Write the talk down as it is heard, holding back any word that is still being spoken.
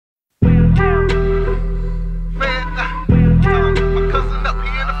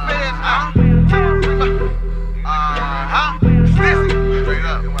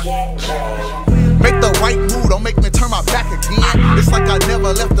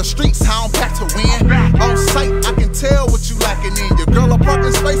left the streets, how I'm back to win. On sight, I can tell what you lacking in. Your girl a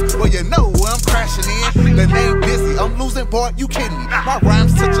parking space, well you know where I'm crashing in. The name Busy, I'm losing, boy, you kidding me. My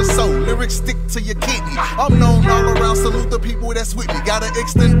rhymes touch your soul, lyrics stick to your kidney. I'm known all around, salute the people that's with me. Got an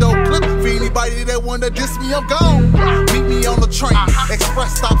extendo clip for anybody that wanna diss me, I'm gone. Meet me on the train,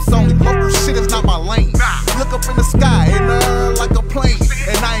 express stops only. Local shit is not my lane. Look up in the sky and like a plane.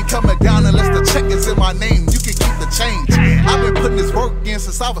 And I ain't coming down unless the check is in my name. You can keep the change. I've been putting this work in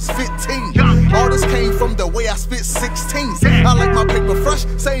since I was 15. All this came from the way I spit 16s. I like my paper fresh,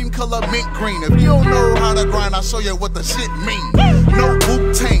 same color mint green. If you don't know how to grind, I'll show you what the shit mean. No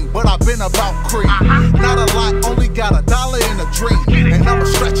Wu-Tang, but I've been about cream. Not a lot, only got $1 in a dream. And I'ma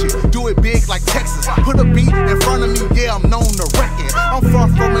stretch it, do it big like Texas. Put a beat in front of me, yeah, I'm known to wreck it. I'm far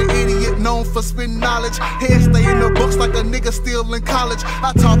from an idiot, known for spitting knowledge. Head stay in the books like a nigga still in college.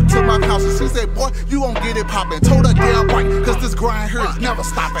 I talked to my counselor, she said, boy, you won't get it poppin'. Told her damn right, cause this grind here is never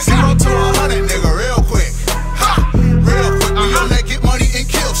stopping. 0 to 100, nigga, real quick. Ha, real quick, we on that get money and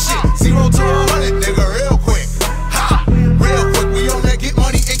kill shit. 0 to 100, nigga, real quick. Ha, real quick, we on that get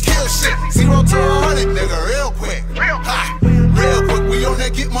money and kill shit. 0 to 100, nigga, real quick. Ha, real quick, we on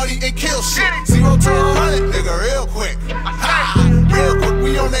that get money and kill shit. 0 to 100, nigga, real quick. Ha, real quick,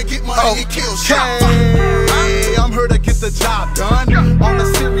 we on that get money and kill shit. I'm here to get the job done. On a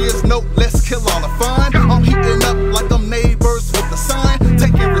serious note, let's kill all the fun. I'm heating up like them neighbors with the sun.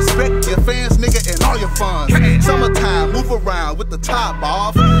 Taking respect, your fans, nigga, and all your funds. Summertime, move around with the top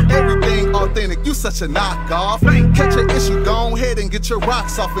off. Everything authentic, you such a knockoff. Catch an issue, go ahead and get your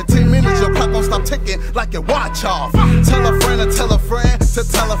rocks off. In 10 minutes, your clock gon' stop ticking like your watch off. Tell a friend to tell a friend to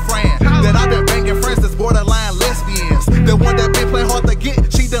tell a friend that I've been banging friends that's borderline lesbians. The one that been playing hard to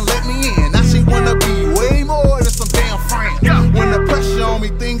get, she done let me in. Now she wanna be way more than some damn friends. When the pressure on me,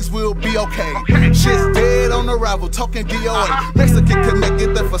 things will be okay. Shit's dead on arrival, talking DOA. Mexican connect,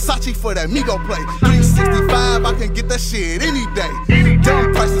 get that Versace for that Migo play. 365, I can get that shit any day.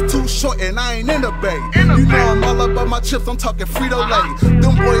 Dumb prices too short and I ain't in the bay. You know I'm all about my chips, I'm talking Frito-Lay.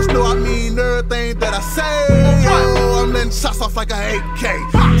 Them boys know I mean everything that I say. Oh, I'm letting shots off like a AK.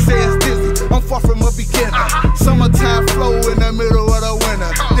 Say it's dizzy, I'm far from a beginner. Summertime flow in the middle of the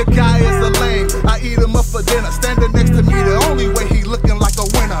winter. The guy is a lame, I eat him up for dinner. Standing next to me, the only way he looking like a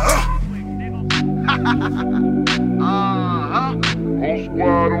winner. Whole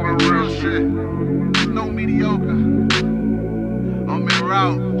squad on the real shit. No mediocre. I'm en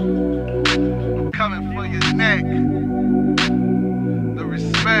route. I'm coming for your neck. The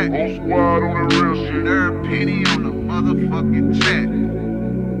respect. Whole squad on the real shit. Third penny on the motherfucking check.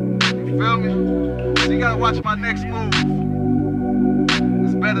 You feel me? So you gotta watch my next move.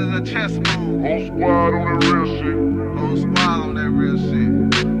 It's better than a chess move. Whole squad on the real shit. Whole squad on that real shit.